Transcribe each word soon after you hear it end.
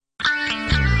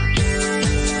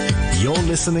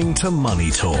listening to Money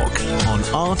Talk on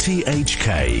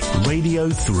RTHK Radio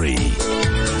 3.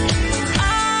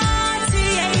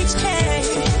 RTHK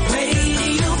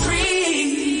Radio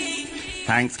 3.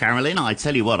 Thanks, Carolyn. I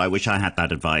tell you what, I wish I had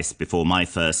that advice before my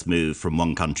first move from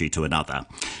one country to another.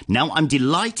 Now, I'm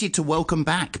delighted to welcome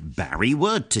back Barry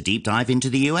Wood to deep dive into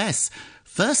the US.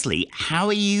 Firstly, how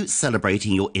are you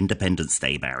celebrating your Independence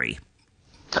Day, Barry?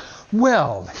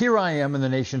 Well, here I am in the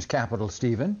nation's capital,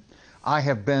 Stephen. I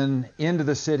have been into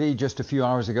the city just a few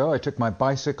hours ago. I took my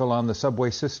bicycle on the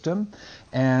subway system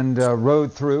and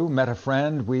rode through, met a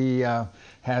friend. We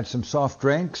had some soft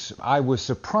drinks. I was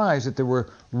surprised that there were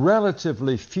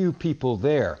relatively few people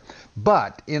there.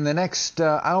 But in the next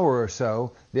hour or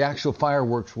so, the actual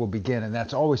fireworks will begin, and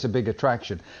that's always a big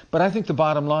attraction. But I think the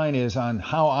bottom line is on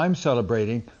how I'm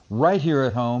celebrating right here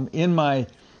at home in my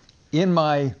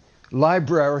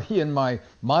library, in my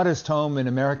modest home in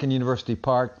American University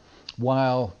Park,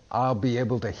 while I'll be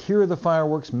able to hear the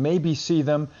fireworks, maybe see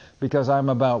them, because I'm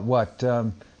about,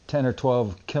 10 or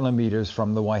 12 kilometers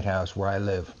from the White House where I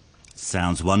live.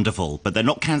 Sounds wonderful. But they're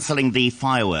not cancelling the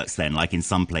fireworks then, like in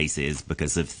some places,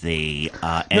 because of the air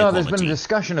quality? No, there's been a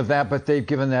discussion of that, but they've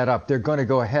given that up. They're going to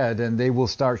go ahead, and they will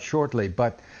start shortly.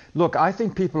 But look, I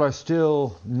think people are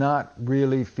still not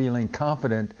really feeling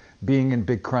confident being in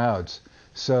big crowds.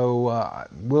 So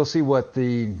we'll see what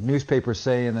the newspapers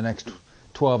say in the next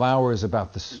 12 hours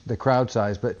about the crowd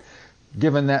size. But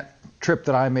given that trip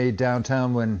that I made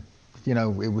downtown when,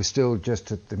 it was still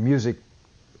just at the music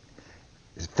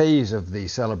phase of the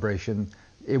celebration,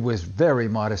 it was very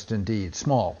modest indeed,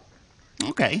 small.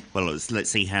 Okay, well, let's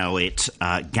see how it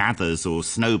gathers or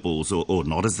snowballs or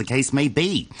not, as the case may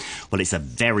be. Well, it's a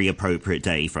very appropriate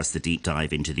day for us to deep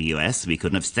dive into the US. We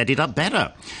couldn't have set it up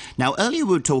better. Now, earlier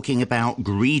we were talking about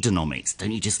Greedonomics.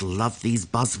 Don't you just love these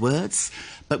buzzwords?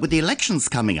 But with the elections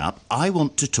coming up, I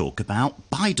want to talk about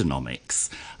Bidenomics,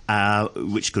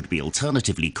 which could be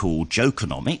alternatively called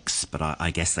Jokeonomics, but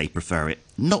I guess they prefer it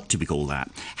not to be called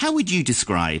that. How would you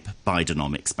describe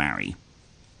Bidenomics, Barry?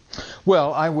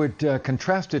 Well, I would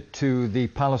contrast it to the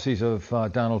policies of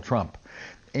Donald Trump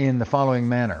in the following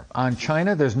manner. On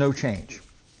China, there's no change,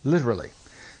 literally.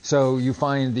 So you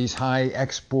find these high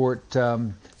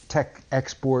tech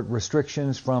export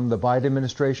restrictions from the Biden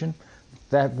administration.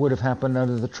 That would have happened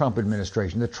under the Trump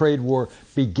administration. The trade war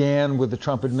began with the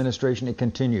Trump administration. It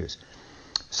continues.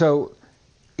 So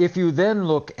if you then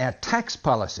look at tax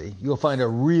policy, you'll find a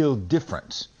real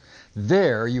difference.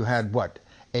 There you had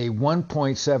a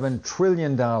 $1.7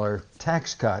 trillion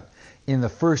tax cut in the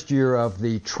first year of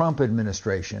the Trump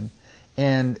administration.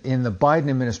 And in the Biden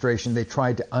administration, they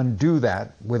tried to undo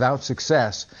that without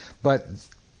success. But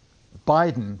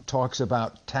Biden talks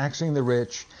about taxing the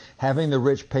rich, having the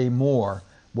rich pay more,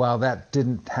 while that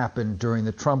didn't happen during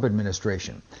the Trump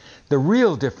administration. The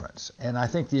real difference, and I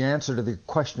think the answer to the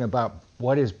question about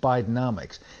what is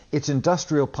Bidenomics, it's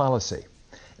industrial policy.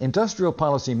 Industrial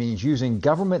policy means using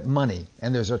government money,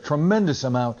 and there's a tremendous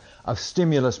amount of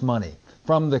stimulus money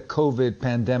from the COVID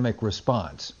pandemic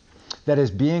response that is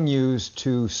being used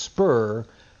to spur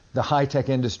the high-tech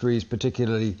industries,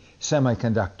 particularly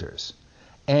semiconductors.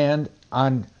 And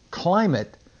on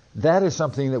climate, that is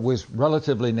something that was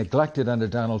relatively neglected under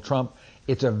Donald Trump.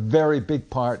 It's a very big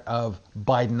part of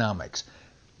Bidenomics.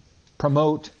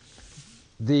 Promote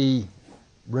the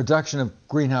reduction of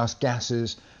greenhouse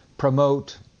gases,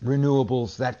 promote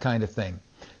renewables, that kind of thing.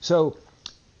 So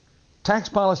tax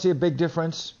policy, a big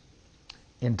difference.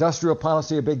 Industrial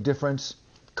policy, a big difference.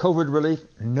 COVID relief,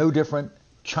 no different.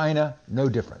 China, no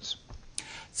difference.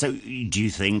 So do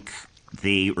you think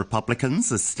the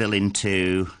Republicans are still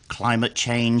into climate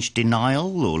change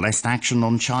denial or less action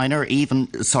on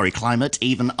climate,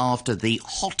 even after the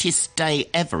hottest day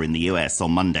ever in the US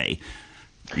on Monday?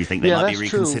 Do you think they might be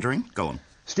reconsidering? True. Go on.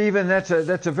 Stephen, that's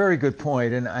a very good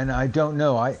point, and I don't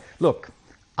know. I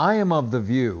am of the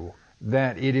view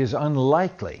that it is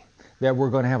unlikely that we're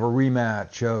going to have a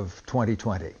rematch of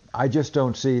 2020. I just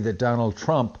don't see that Donald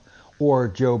Trump or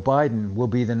Joe Biden will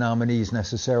be the nominees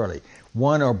necessarily.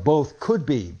 One or both could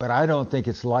be, but I don't think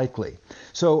it's likely.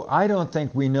 So I don't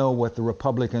think we know what the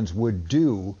Republicans would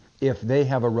do if they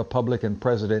have a Republican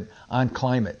president on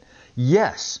climate.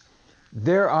 Yes,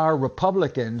 there are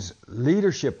Republicans,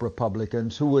 leadership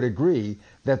Republicans, who would agree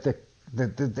that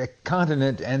the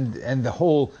continent and the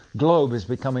whole globe is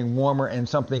becoming warmer and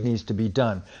something needs to be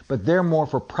done. But they're more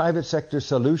for private sector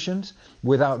solutions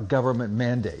without government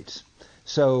mandates.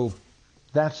 So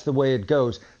that's the way it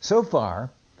goes. So far,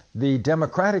 the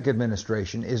Democratic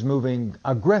administration is moving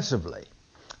aggressively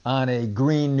on a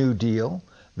Green New Deal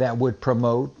that would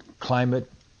promote climate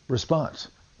response.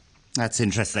 That's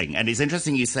interesting. And it's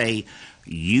interesting you say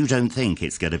you don't think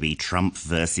it's going to be Trump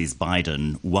versus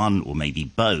Biden, one or maybe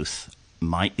both.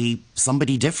 Might be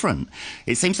somebody different.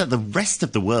 It seems that the rest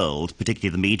of the world, particularly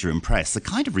the media and press, are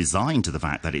kind of resigned to the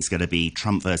fact that it's going to be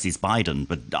Trump versus Biden.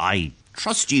 But I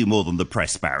trust you more than the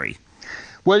press, Barry.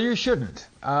 Well, you shouldn't,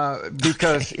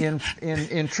 because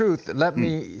in truth, let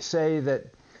me say that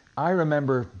I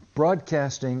remember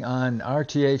broadcasting on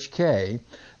RTHK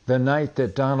the night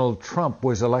that Donald Trump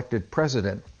was elected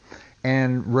president,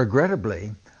 and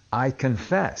regrettably, I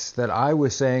confess that I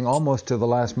was saying almost to the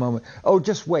last moment, oh,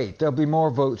 just wait, there'll be more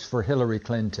votes for Hillary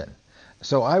Clinton.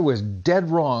 So I was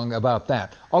dead wrong about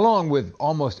that, along with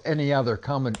almost every other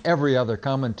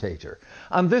commentator.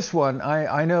 On this one,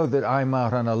 I know that I'm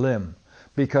out on a limb,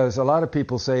 because a lot of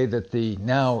people say that the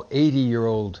now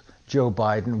 80-year-old Joe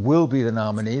Biden will be the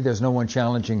nominee. There's no one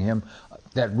challenging him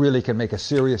that really can make a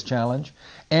serious challenge.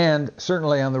 And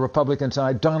certainly on the Republican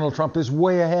side, Donald Trump is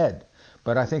way ahead.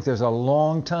 But I think there's a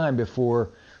long time before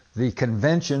the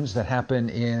conventions that happen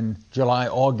in July,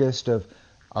 August of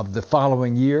the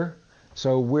following year.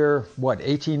 So we're,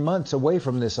 18 months away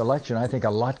from this election. I think a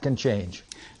lot can change.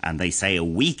 And they say a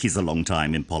week is a long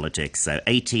time in politics, so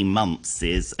 18 months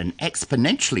is an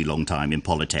exponentially long time in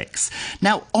politics.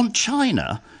 Now, on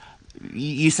China,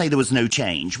 you say there was no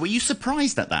change. Were you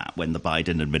surprised at that when the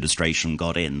Biden administration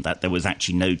got in, that there was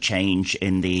actually no change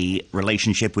in the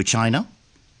relationship with China?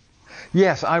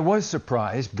 Yes, I was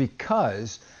surprised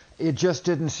because it just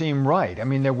didn't seem right. I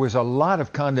mean, there was a lot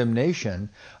of condemnation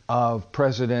of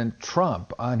President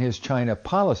Trump on his China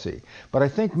policy. But I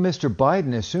think Mr.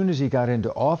 Biden, as soon as he got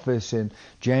into office in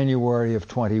January of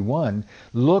 21,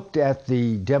 looked at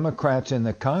the Democrats in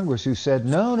the Congress who said,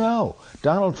 no,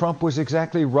 Donald Trump was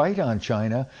exactly right on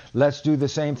China. Let's do the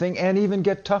same thing and even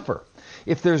get tougher.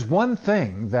 If there's one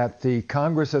thing that the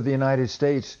Congress of the United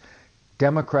States,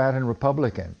 Democrat and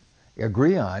Republican,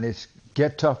 agree on, it's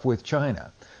get tough with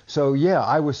China. So, yeah,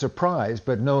 I was surprised,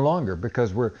 but no longer,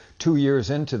 because we're 2 years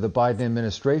into the Biden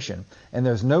administration, and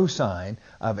there's no sign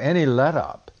of any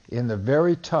let-up in the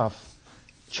very tough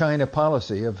China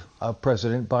policy of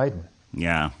President Biden.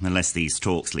 Yeah, unless these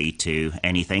talks lead to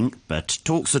anything, but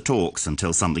talks are talks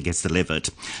until something gets delivered.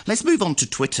 Let's move on to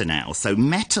Twitter now. So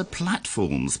Meta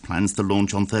Platforms plans to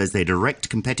launch on Thursday a direct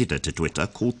competitor to Twitter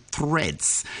called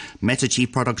Threads. Meta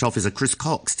Chief Product Officer Chris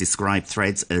Cox described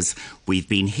Threads as, "We've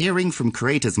been hearing from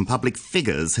creators and public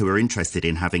figures who are interested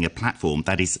in having a platform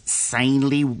that is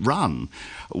sanely run."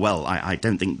 Well, I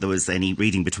don't think there was any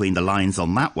reading between the lines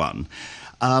on that one.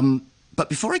 But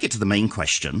before I get to the main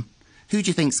question, who do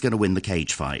you think's going to win the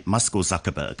cage fight, Musk or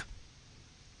Zuckerberg?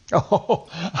 Oh,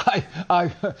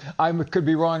 I could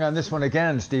be wrong on this one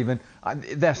again, Stephen.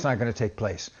 That's not going to take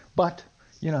place. But,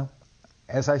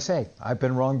 as I say, I've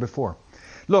been wrong before.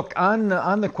 Look, on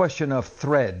the question of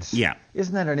Threads, yeah.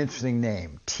 Isn't that an interesting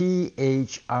name?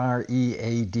 Threads,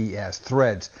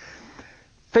 Threads.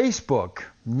 Facebook,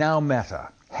 now Meta,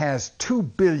 has 2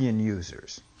 billion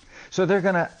users. So they're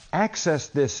going to access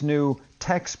this new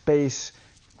text-based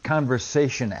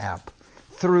conversation app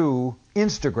through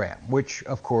Instagram, which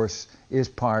of course is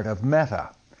part of Meta.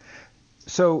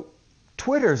 So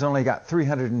Twitter's only got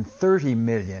 330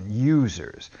 million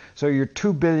users. So you're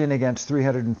 2 billion against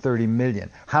 330 million.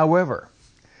 However,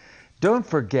 don't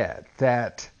forget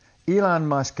that Elon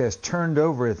Musk has turned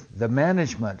over the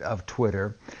management of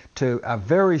Twitter to a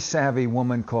very savvy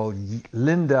woman called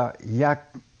Linda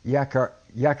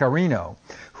Yaccarino,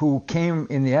 who came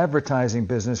in the advertising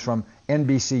business from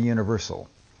NBC Universal.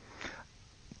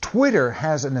 Twitter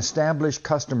has an established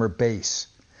customer base.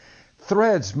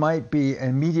 Threads might be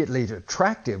immediately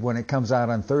attractive when it comes out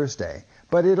on Thursday,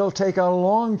 but it'll take a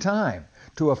long time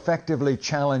to effectively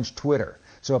challenge Twitter.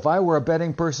 So if I were a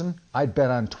betting person, I'd bet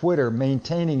on Twitter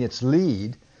maintaining its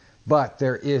lead, but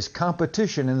there is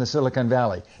competition in the Silicon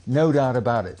Valley, no doubt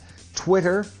about it.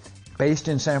 Twitter, based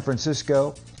in San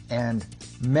Francisco, and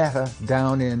Meta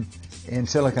down in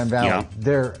Silicon Valley.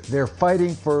 Yeah. They're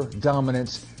fighting for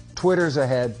dominance. Twitter's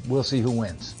ahead. We'll see who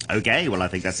wins. Okay, well, I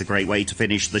think that's a great way to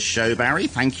finish the show, Barry.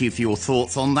 Thank you for your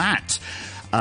thoughts on that.